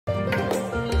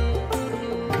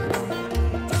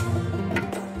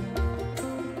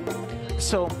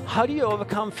So how do you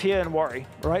overcome fear and worry,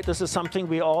 right? This is something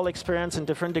we all experience in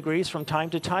different degrees from time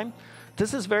to time.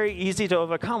 This is very easy to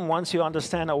overcome once you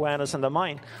understand awareness in the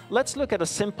mind. Let's look at a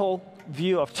simple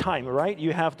view of time, right?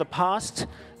 You have the past,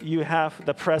 you have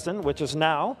the present, which is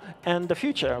now, and the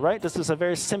future, right? This is a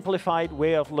very simplified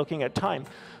way of looking at time.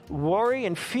 Worry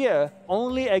and fear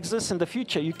only exist in the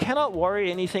future. You cannot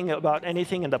worry anything about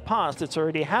anything in the past. It's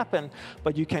already happened,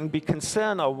 but you can be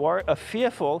concerned or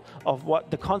fearful of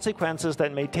what the consequences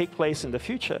that may take place in the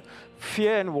future.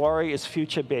 Fear and worry is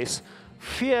future-based.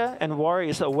 Fear and worry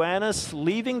is awareness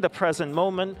leaving the present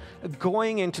moment,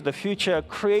 going into the future,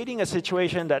 creating a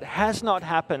situation that has not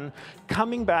happened,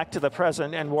 coming back to the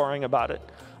present and worrying about it.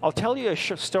 I'll tell you a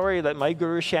story that my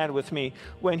guru shared with me.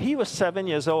 When he was 7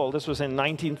 years old, this was in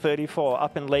 1934,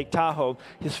 up in Lake Tahoe,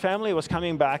 his family was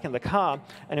coming back in the car,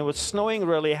 and it was snowing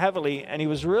really heavily, and he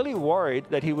was really worried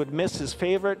that he would miss his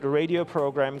favorite radio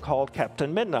program called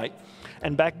Captain Midnight.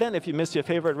 And back then, if you missed your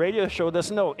favorite radio show, there's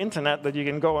no internet that you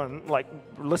can go and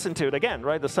listen to it again,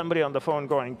 right? There's somebody on the phone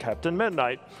going, Captain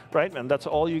Midnight, right? And that's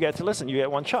all you get to listen. You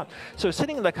get one shot. So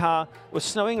sitting in the car, it was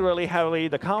snowing really heavily,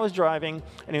 the car was driving,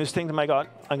 and he was thinking, my God,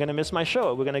 I'm going to miss my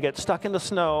show. We're going to get stuck in the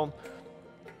snow.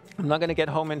 I'm not going to get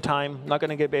home in time. I'm not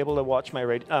going to be able to watch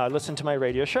listen to my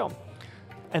radio show.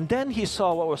 And then he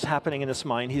saw what was happening in his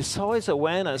mind. He saw his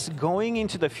awareness going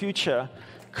into the future,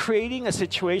 creating a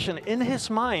situation in his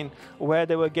mind where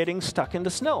they were getting stuck in the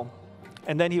snow.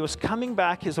 And then he was coming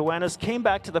back, his awareness came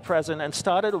back to the present and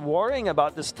started worrying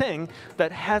about this thing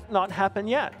that had not happened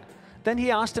yet. Then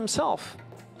he asked himself,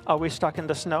 are we stuck in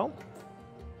the snow?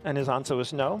 And his answer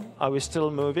was no. Are we still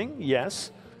moving?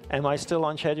 Yes. Am I still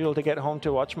on schedule to get home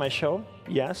to watch my show?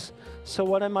 Yes. So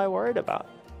what am I worried about?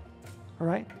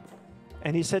 Right?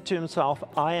 And he said to himself,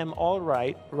 I am all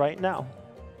right right now.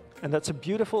 And that's a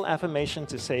beautiful affirmation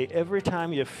to say. Every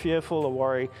time you're fearful or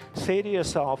worried, say to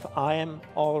yourself, I am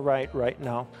all right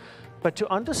now. But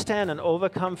to understand and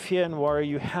overcome fear and worry,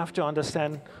 you have to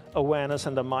understand awareness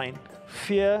in the mind.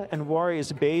 Fear and worry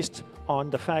is based on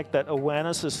the fact that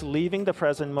awareness is leaving the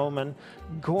present moment,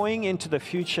 going into the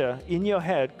future in your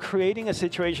head, creating a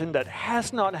situation that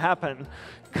has not happened,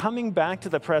 coming back to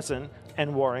the present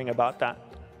and worrying about that,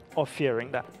 or fearing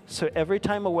that. So every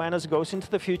time awareness goes into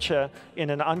the future in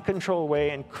an uncontrolled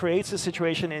way and creates a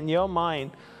situation in your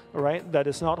mind, right, that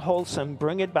is not wholesome,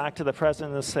 bring it back to the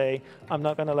present and say, I'm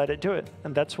not going to let it do it.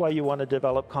 And that's why you want to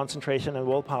develop concentration and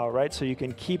willpower, right? So you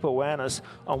can keep awareness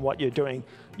on what you're doing.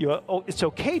 It's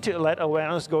okay to let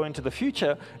awareness go into the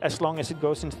future as long as it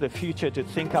goes into the future to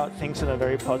think out things in a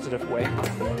very positive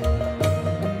way.